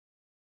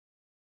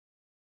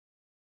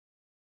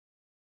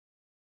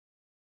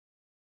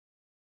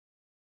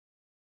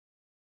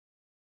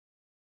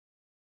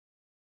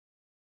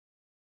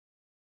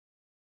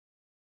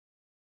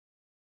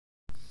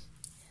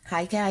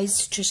Hi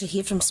guys, Trisha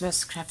here from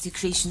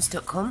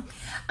SmithsCraftyCreations.com,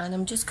 and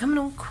I'm just coming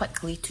on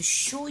quickly to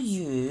show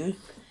you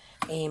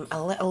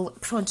a little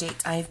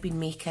project I've been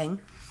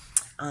making,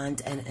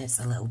 and it's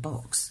a little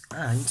box.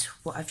 And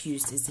what I've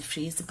used is the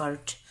Phrase the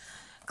Bird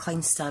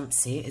Klein stamp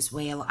set, as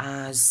well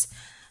as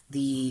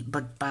the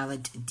Bird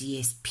Ballad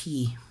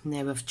DSP.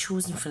 Now I've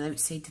chosen for the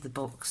outside of the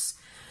box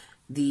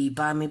the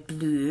balmy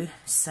blue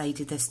side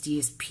of this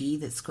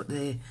DSP that's got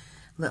the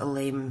little,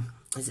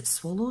 is it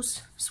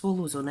swallows?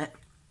 Swallows on it.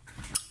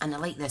 And I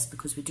like this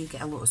because we do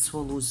get a lot of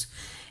swallows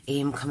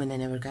coming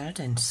in our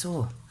garden.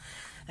 So,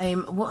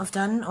 what I've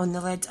done on the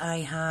lid, I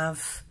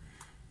have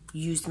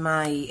used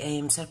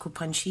my circle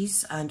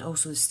punches and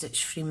also the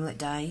stitch framelit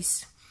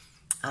dies,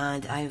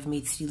 and I have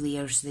made 3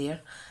 layers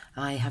there.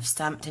 I have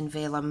stamped in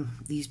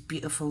vellum these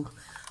beautiful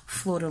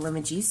floral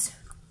images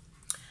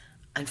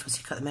and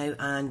fussy cut them out,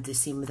 and the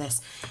same with this.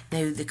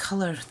 Now the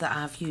colour that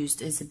I've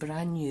used is a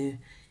brand new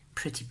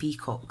Pretty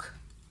Peacock,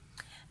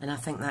 and I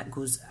think that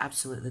goes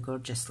absolutely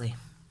gorgeously.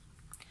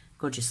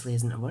 Gorgeously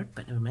isn't a word,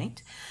 but never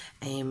mind.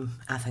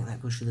 I think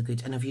that goes really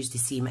good, and I've used the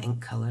same ink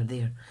colour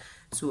there.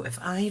 So if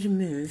I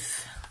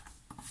remove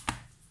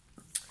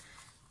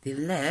the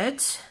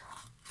lid,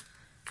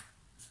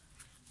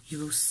 you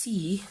will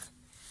see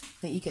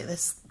that you get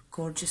this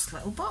gorgeous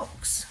little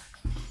box.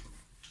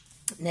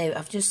 Now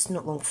I've just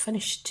not long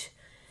finished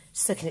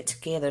sticking it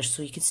together,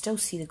 so you can still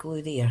see the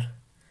glue there,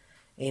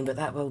 but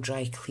that will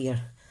dry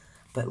clear.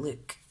 But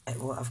look at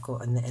what I've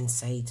got on the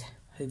inside,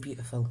 how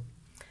beautiful.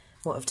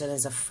 What I've done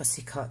is I've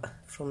fussy cut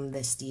from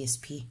this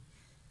DSP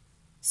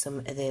some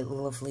of the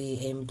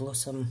lovely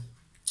blossom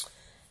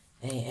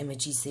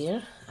images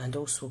there, and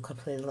also a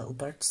couple of little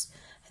birds,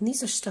 and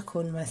these are stuck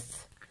on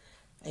with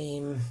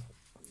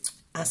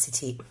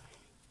acetate,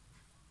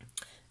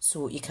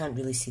 so you can't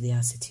really see the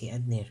acetate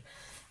in there,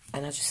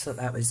 and I just thought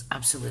that was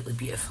absolutely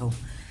beautiful.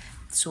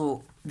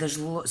 So there's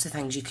lots of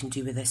things you can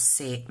do with this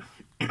set.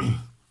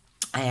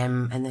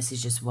 And this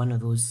is just one of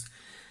those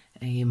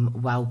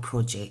wow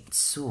projects.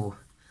 So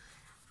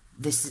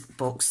this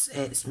box,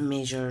 it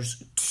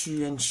measures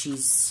 2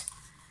 inches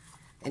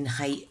in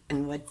height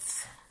and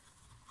width,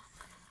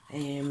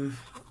 and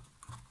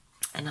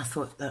I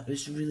thought that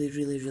was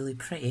really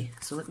pretty.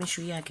 So let me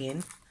show you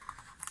again.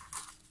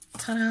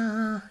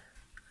 Ta-da!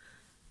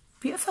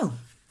 Beautiful.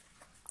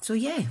 So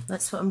yeah,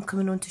 that's what I'm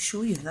coming on to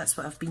show you. That's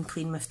what I've been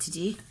playing with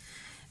today,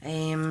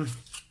 and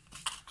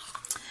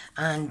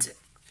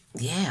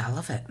yeah, I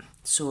love it.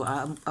 So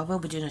I will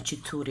be doing a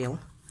tutorial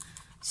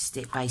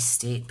step by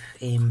step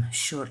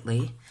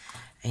shortly,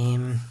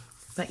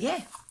 but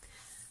yeah,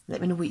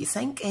 let me know what you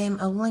think.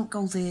 I'll link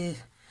all the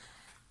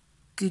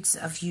goods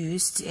that I've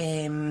used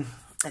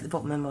at the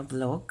bottom of my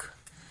blog,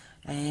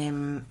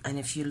 and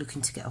if you're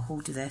looking to get a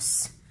hold of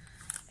this,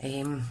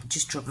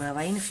 just drop me a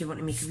line if you want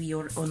to make a wee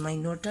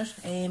online order.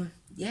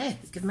 Yeah,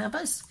 give me a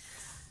buzz.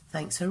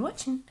 Thanks for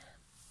watching.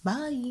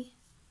 Bye.